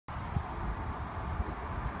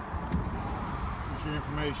your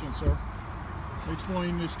information, sir. Let me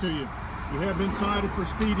explain this to you. You have been cited for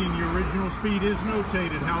speeding. Your original speed is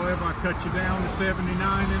notated. However, I cut you down to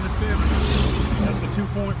 79 and a 70. That's a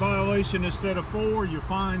 2-point violation instead of 4. Your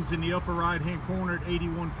fine's in the upper right-hand corner at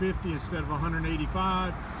 $81.50 instead of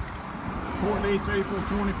 $185. Court date's April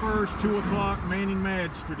 21st, 2 o'clock, Manning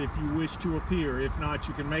Magistrate, if you wish to appear. If not,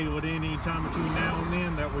 you can mail it in any time between now and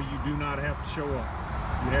then. That way you do not have to show up.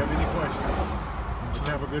 If you have any questions, just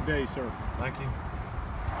have a good day, sir. Thank you.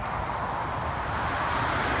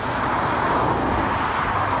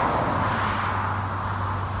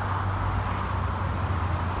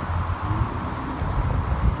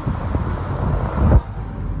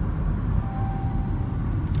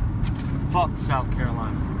 Fuck South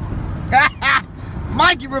Carolina.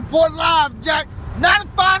 Mikey, report live, Jack.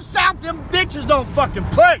 95 South, them bitches don't fucking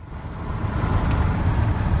play.